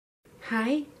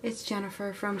Hi, it's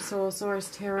Jennifer from Soul Source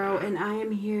Tarot, and I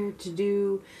am here to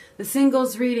do the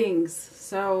singles readings.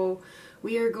 So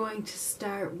we are going to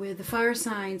start with the fire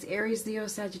signs, Aries, Leo,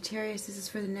 Sagittarius. This is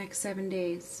for the next 7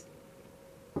 days.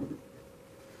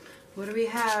 What do we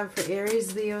have for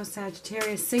Aries, Leo,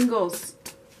 Sagittarius? Singles.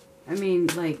 I mean,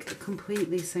 like,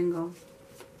 completely single.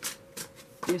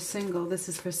 You're single. This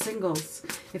is for singles.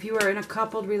 If you are in a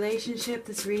coupled relationship,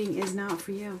 this reading is not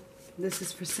for you. This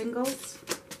is for singles.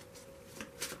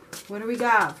 What do we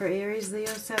got for Aries, Leo,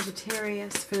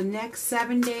 Sagittarius for the next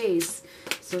 7 days?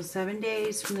 So 7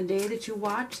 days from the day that you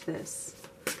watch this.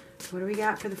 What do we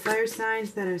got for the fire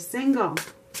signs that are single?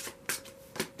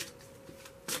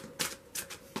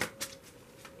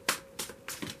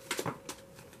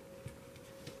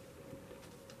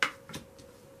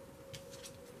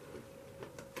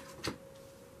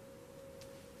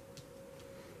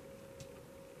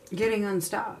 Getting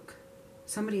unstuck.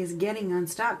 Somebody is getting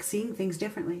unstuck, seeing things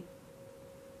differently.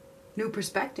 New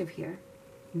perspective here.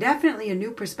 Definitely a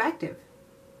new perspective.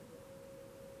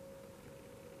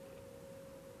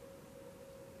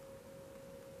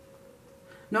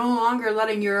 No longer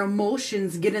letting your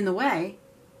emotions get in the way.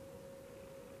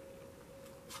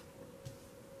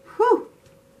 Whew.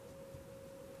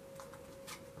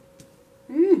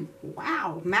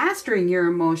 Wow. Mastering your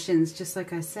emotions, just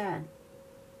like I said.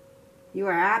 You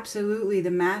are absolutely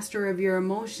the master of your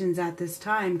emotions at this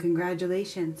time.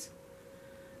 Congratulations.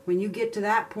 When you get to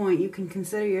that point, you can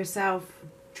consider yourself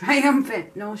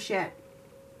triumphant. No shit.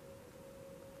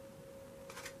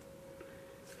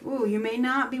 Ooh, you may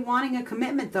not be wanting a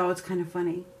commitment, though. It's kind of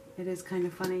funny. It is kind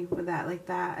of funny with that, like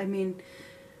that. I mean,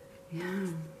 yeah.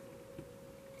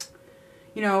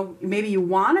 You know, maybe you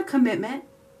want a commitment,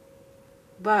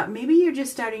 but maybe you're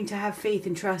just starting to have faith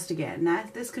and trust again.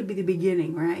 This could be the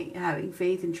beginning, right? Having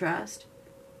faith and trust.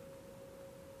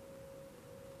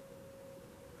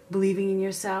 Believing in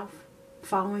yourself.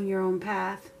 Following your own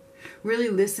path. Really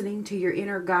listening to your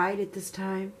inner guide at this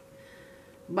time.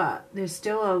 But there's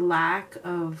still a lack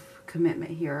of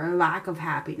commitment here. A lack of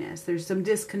happiness. There's some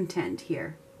discontent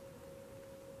here.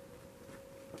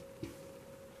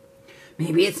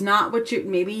 Maybe it's not what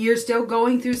maybe you're still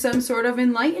going through some sort of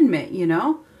enlightenment, you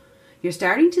know? You're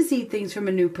starting to see things from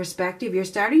a new perspective. You're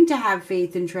starting to have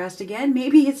faith and trust again.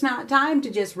 Maybe it's not time to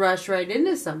just rush right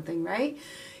into something, right?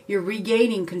 You're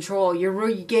regaining control. You're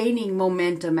regaining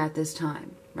momentum at this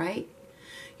time, right?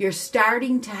 You're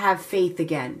starting to have faith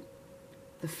again.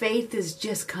 The faith is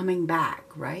just coming back,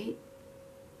 right?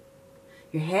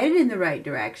 You're headed in the right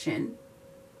direction.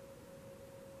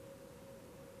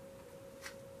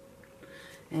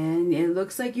 And it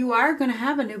looks like you are going to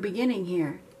have a new beginning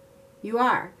here. You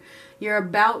are. You're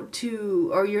about to,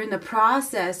 or you're in the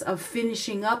process of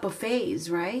finishing up a phase,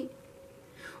 right?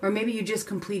 Or maybe you just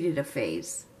completed a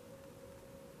phase.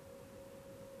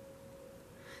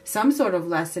 Some sort of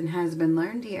lesson has been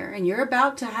learned here. And you're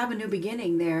about to have a new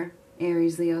beginning there,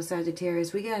 Aries, Leo,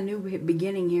 Sagittarius. We got a new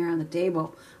beginning here on the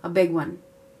table. A big one.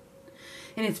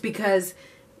 And it's because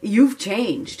you've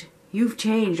changed. You've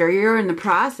changed, or you're in the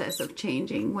process of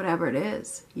changing, whatever it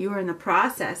is. You are in the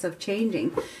process of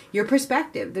changing your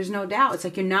perspective. There's no doubt. It's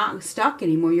like you're not stuck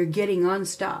anymore. You're getting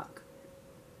unstuck.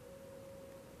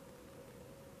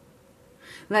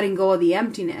 Letting go of the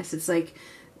emptiness. It's like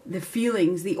the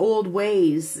feelings, the old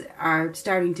ways are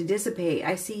starting to dissipate.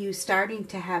 I see you starting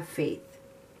to have faith.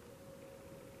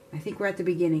 I think we're at the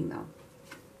beginning, though.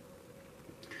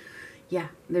 Yeah,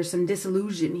 there's some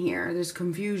disillusion here. There's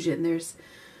confusion. There's...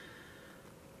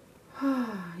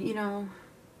 you know,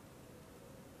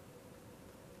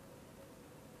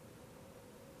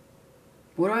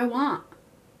 what do I want?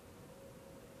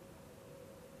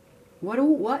 What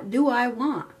do I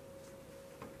want?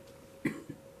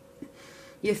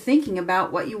 You're thinking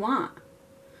about what you want.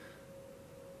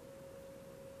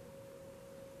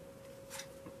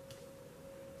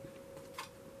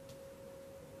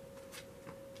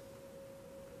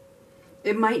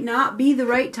 It might not be the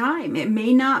right time. It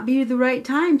may not be the right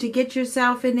time to get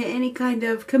yourself into any kind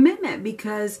of commitment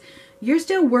because you're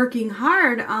still working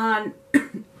hard on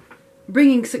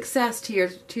bringing success to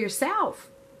yourself.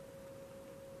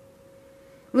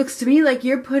 Looks to me like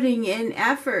you're putting in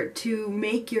effort to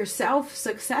make yourself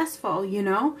successful, you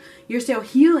know? You're still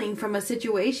healing from a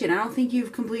situation. I don't think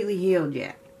you've completely healed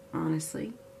yet,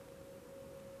 honestly.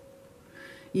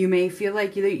 You may feel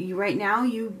like you right now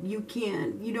you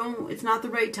can't, you don't, it's not the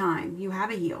right time. You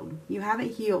haven't healed. You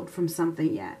haven't healed from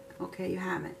something yet. Okay, you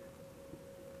haven't.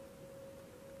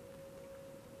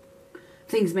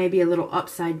 Things may be a little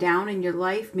upside down in your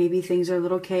life. Maybe things are a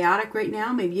little chaotic right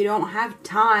now. Maybe you don't have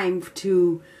time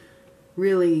to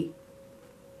really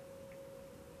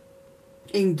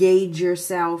engage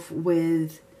yourself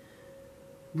with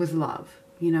love.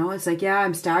 You know, it's like, yeah,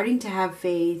 I'm starting to have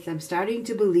faith. I'm starting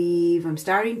to believe. I'm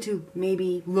starting to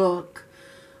maybe look,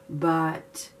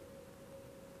 but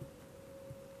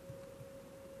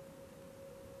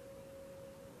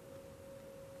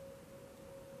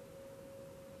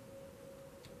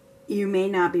you may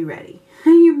not be ready.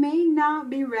 You may not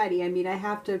be ready. I mean, I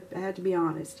had to be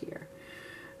honest here.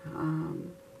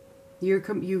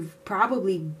 You've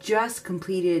probably just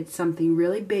completed something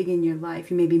really big in your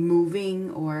life. You may be moving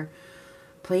or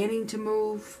planning to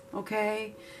move,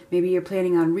 okay? Maybe you're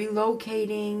planning on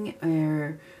relocating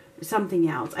or something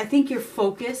else. I think your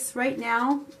focus right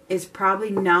now is probably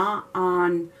not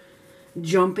on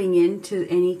jumping into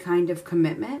any kind of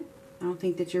commitment. I don't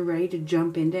think that you're ready to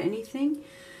jump into anything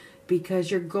because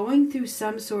you're going through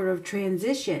some sort of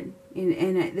transition.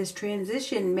 And this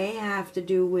transition may have to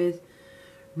do with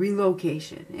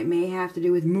relocation. It may have to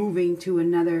do with moving to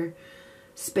another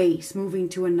space, moving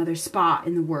to another spot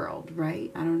in the world,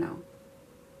 right? I don't know.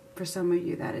 For some of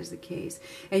you, that is the case.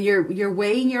 And you're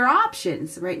weighing your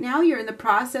options. Right now, you're in the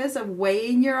process of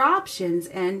weighing your options,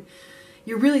 and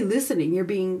you're really listening. You're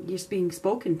being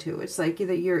spoken to. It's like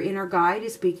that your inner guide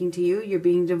is speaking to you. You're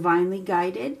being divinely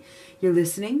guided. You're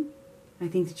listening. I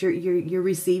think that you're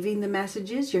receiving the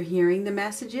messages. You're hearing the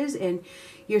messages, and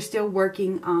you're still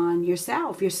working on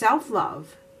yourself, your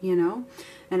self-love, you know.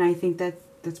 And I think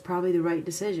that's probably the right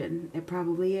decision. It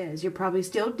probably is. You're probably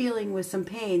still dealing with some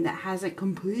pain that hasn't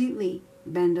completely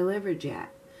been delivered yet.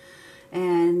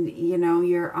 And, you know,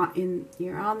 you're on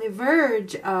the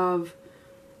verge of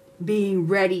being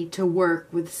ready to work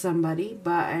with somebody,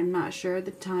 but I'm not sure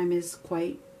the time is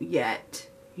quite yet.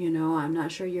 You know, I'm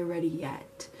not sure you're ready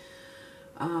yet.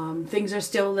 Things are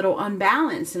still a little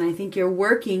unbalanced, and I think you're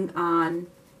working on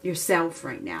yourself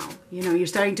right now. You know, you're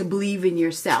starting to believe in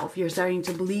yourself. You're starting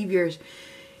to believe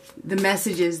the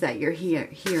messages that you're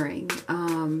hearing.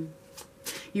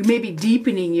 You may be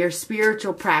deepening your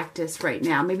spiritual practice right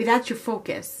now. Maybe that's your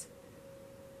focus.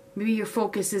 Maybe your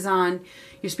focus is on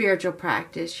your spiritual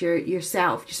practice,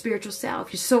 yourself, your spiritual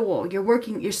self, your soul.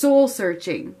 You're soul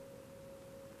searching.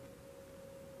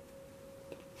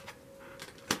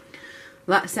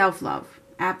 Self-love.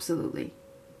 Absolutely.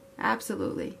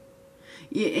 Absolutely.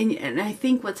 And I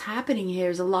think what's happening here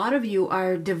is a lot of you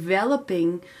are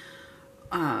developing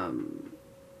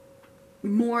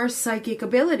more psychic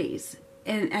abilities.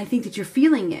 And I think that you're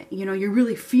feeling it. You know, you're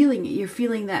really feeling it. You're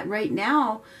feeling that right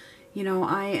now, you know,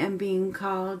 I am being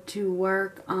called to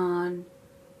work on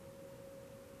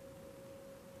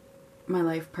my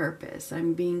life purpose.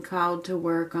 I'm being called to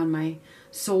work on my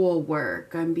soul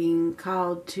work. I'm being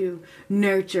called to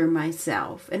nurture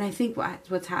myself. And I think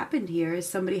what's happened here is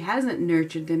somebody hasn't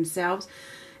nurtured themselves,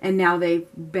 and now they've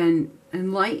been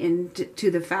enlightened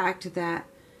to the fact that,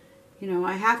 you know,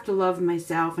 I have to love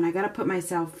myself, and I got to put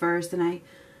myself first, and I'm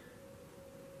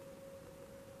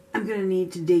going to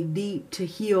need to dig deep to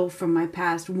heal from my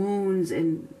past wounds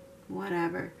and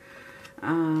whatever.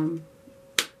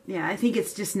 Yeah, I think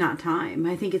it's just not time.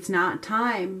 I think it's not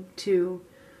time to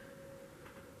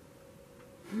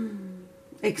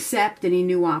accept any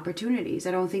new opportunities.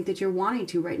 I don't think that you're wanting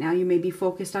to right now. You may be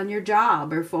focused on your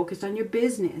job, or focused on your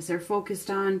business, or focused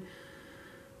on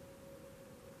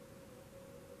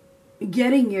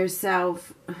getting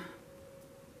yourself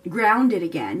grounded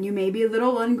again. You may be a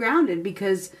little ungrounded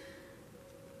because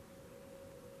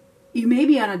you may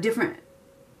be on a different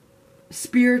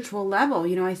spiritual level.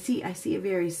 You know, I see a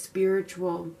very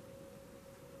spiritual,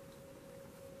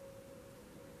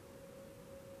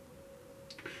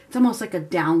 it's almost like a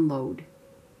download.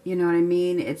 You know what I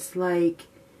mean? It's like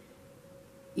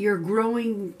you're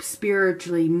growing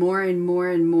spiritually more and more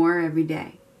and more every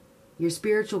day. Your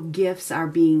spiritual gifts are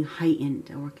being heightened,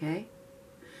 okay?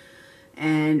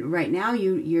 And right now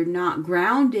you're not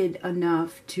grounded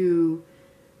enough to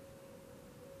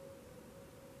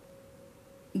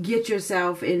get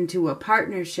yourself into a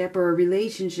partnership or a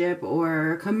relationship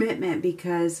or a commitment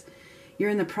because you're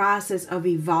in the process of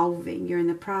evolving. You're in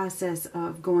the process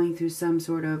of going through some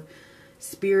sort of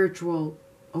spiritual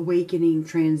awakening,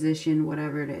 transition,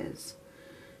 whatever it is.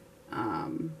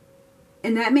 And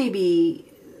that may be,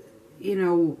 you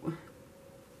know,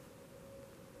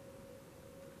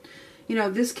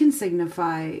 this can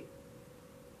signify,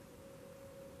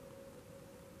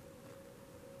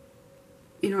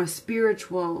 you know, a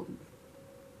spiritual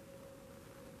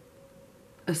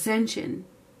ascension,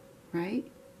 right?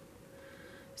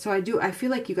 So I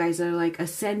feel like you guys are like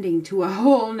ascending to a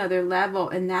whole nother level,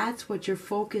 and that's what your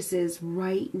focus is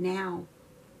right now.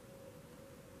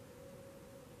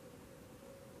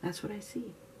 That's what I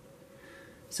see.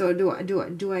 So do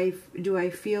I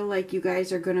feel like you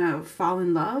guys are gonna fall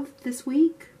in love this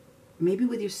week? Maybe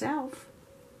with yourself.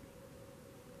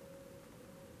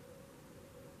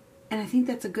 And I think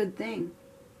that's a good thing.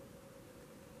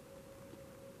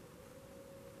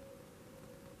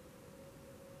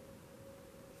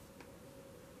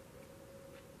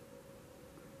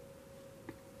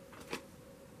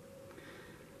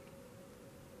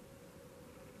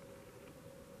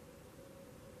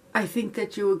 I think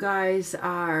that you guys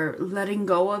are letting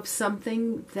go of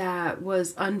something that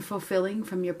was unfulfilling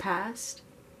from your past.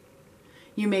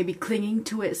 You may be clinging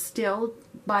to it still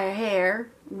by a hair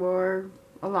or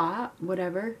a lot,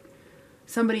 whatever.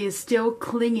 Somebody is still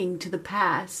clinging to the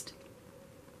past.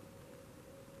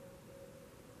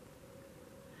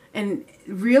 And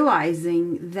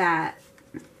realizing that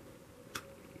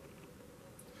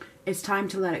it's time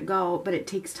to let it go, but it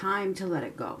takes time to let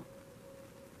it go.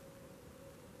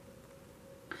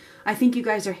 I think you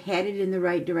guys are headed in the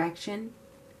right direction.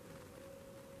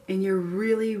 And you're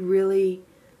really, really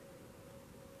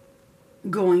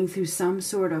going through some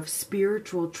sort of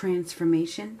spiritual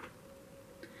transformation.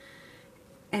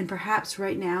 And perhaps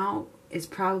right now is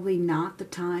probably not the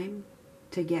time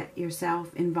to get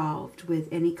yourself involved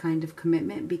with any kind of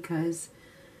commitment, because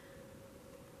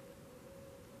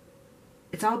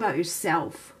it's all about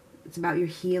yourself. It's about your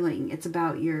healing. It's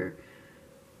about your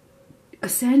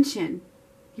ascension.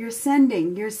 You're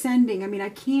ascending. You're ascending. I mean, I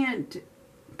can't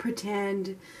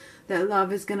pretend that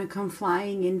love is going to come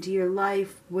flying into your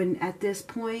life when at this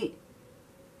point,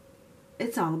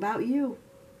 it's all about you.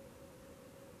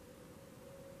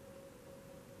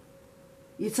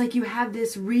 It's like you have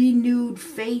this renewed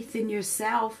faith in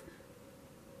yourself.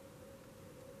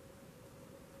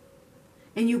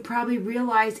 And you probably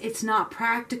realize it's not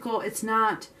practical. It's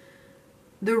not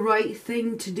the right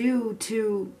thing to do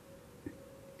to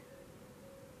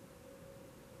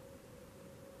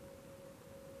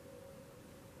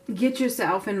get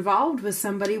yourself involved with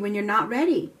somebody when you're not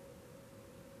ready.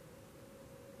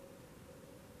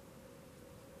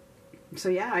 So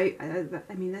yeah,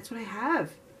 I mean, that's what I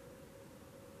have.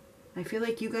 I feel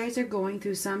like you guys are going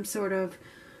through some sort of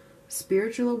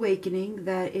spiritual awakening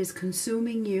that is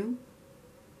consuming you.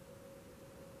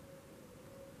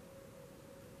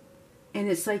 And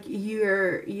it's like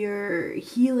you're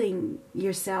healing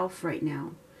yourself right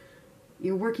now.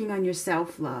 You're working on your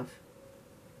self-love.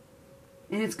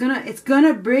 And it's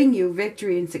gonna bring you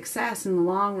victory and success in the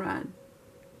long run.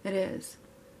 It is.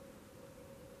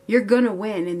 You're gonna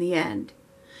win in the end.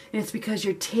 And it's because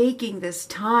you're taking this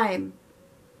time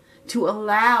to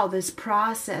allow this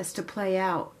process to play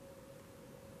out.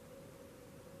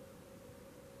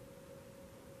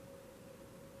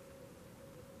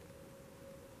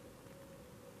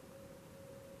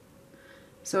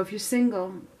 So if you're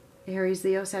single, Aries,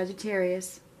 Leo,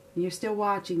 Sagittarius, and you're still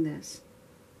watching this,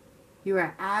 you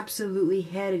are absolutely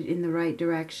headed in the right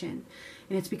direction.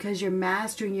 And it's because you're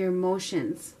mastering your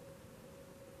emotions.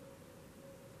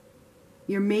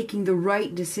 You're making the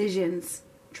right decisions.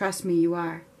 Trust me, you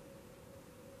are.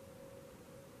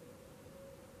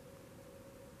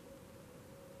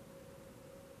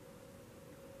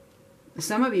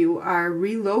 Some of you are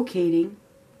relocating,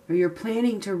 or you're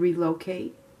planning to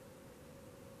relocate.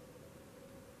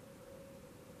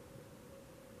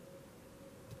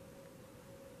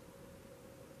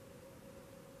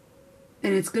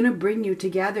 And it's going to bring you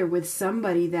together with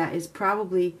somebody that is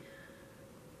probably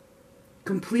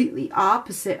completely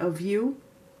opposite of you,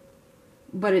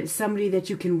 but it's somebody that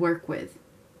you can work with.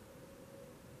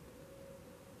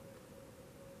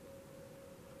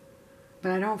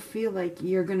 But I don't feel like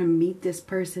you're going to meet this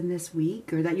person this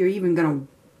week, or that you're even going to,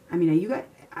 I mean,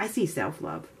 I see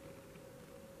self-love.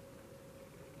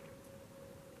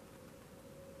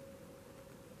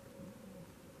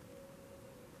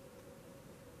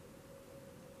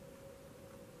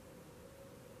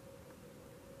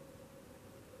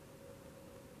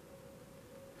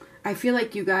 I feel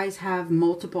like you guys have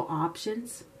multiple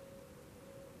options.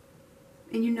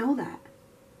 And you know that.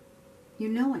 You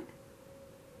know it.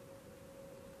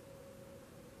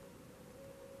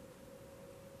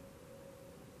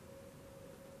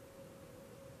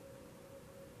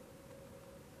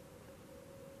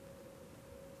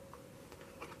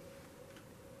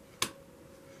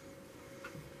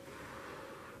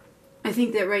 I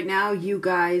think that right now you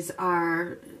guys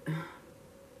are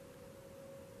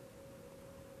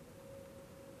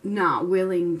not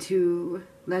willing to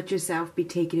let yourself be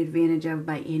taken advantage of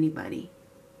by anybody.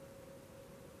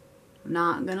 I'm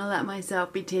not going to let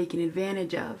myself be taken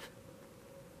advantage of.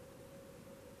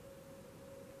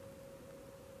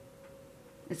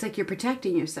 It's like you're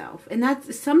protecting yourself. And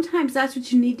sometimes that's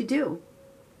what you need to do.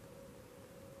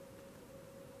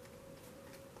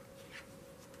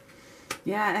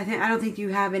 Yeah, I don't think you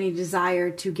have any desire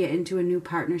to get into a new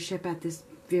partnership at this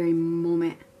very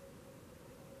moment.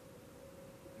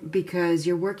 Because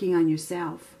you're working on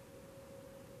yourself.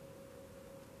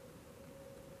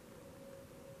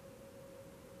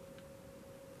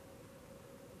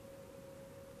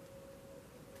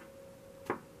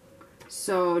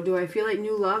 So, do I feel like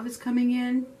new love is coming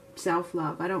in?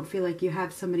 Self-love. I don't feel like you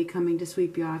have somebody coming to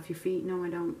sweep you off your feet. No, I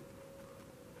don't.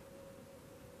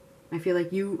 I feel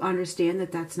like you understand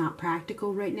that that's not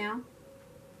practical right now.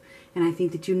 And I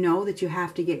think that you know that you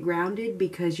have to get grounded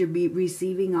because you're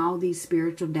receiving all these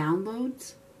spiritual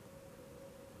downloads.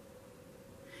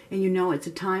 And you know it's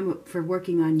a time for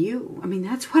working on you. I mean,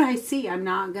 that's what I see. I'm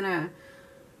not going to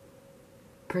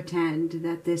pretend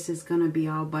that this is going to be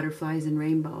all butterflies and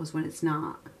rainbows when it's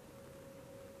not.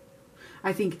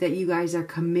 I think that you guys are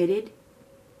committed.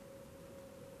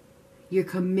 You're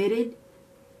committed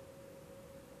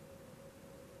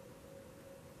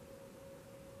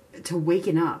to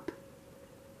waking up,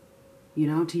 you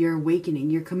know, to your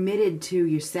awakening. You're committed to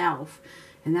yourself,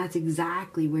 and that's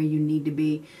exactly where you need to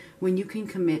be. When you can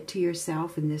commit to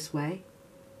yourself in this way,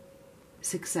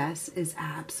 success is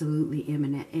absolutely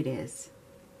imminent. It is.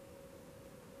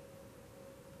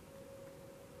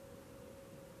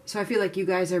 So I feel like you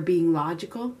guys are being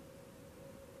logical.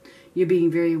 You're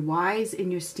being very wise, and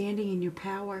you're standing in your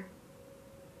power.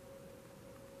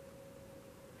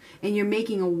 And you're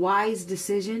making a wise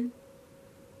decision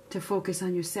to focus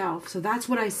on yourself. So that's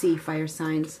what I see, fire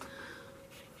signs.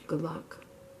 Good luck.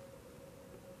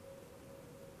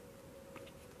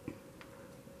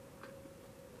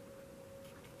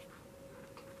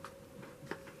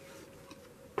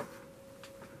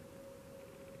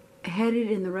 Headed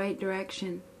in the right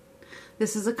direction.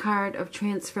 This is a card of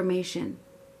transformation.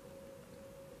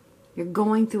 You're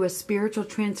going through a spiritual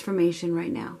transformation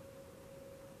right now.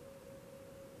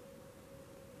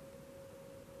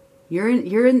 You're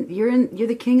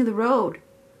the king of the road.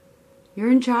 You're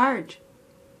in charge.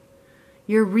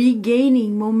 You're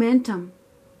regaining momentum.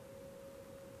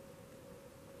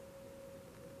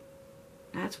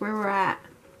 That's where we're at.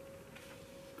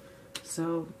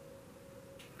 So,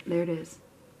 there it is.